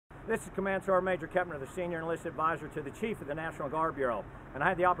This is Command Sgt Major Kepner, the Senior Enlisted Advisor to the Chief of the National Guard Bureau. And I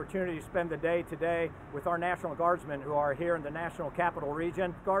had the opportunity to spend the day today with our National Guardsmen who are here in the National Capital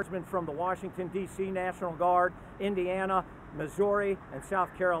Region. Guardsmen from the Washington, D.C. National Guard, Indiana, Missouri, and South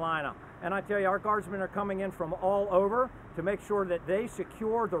Carolina. And I tell you, our Guardsmen are coming in from all over to make sure that they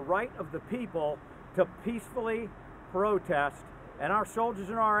secure the right of the people to peacefully protest. And our soldiers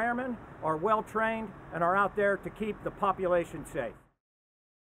and our airmen are well trained and are out there to keep the population safe.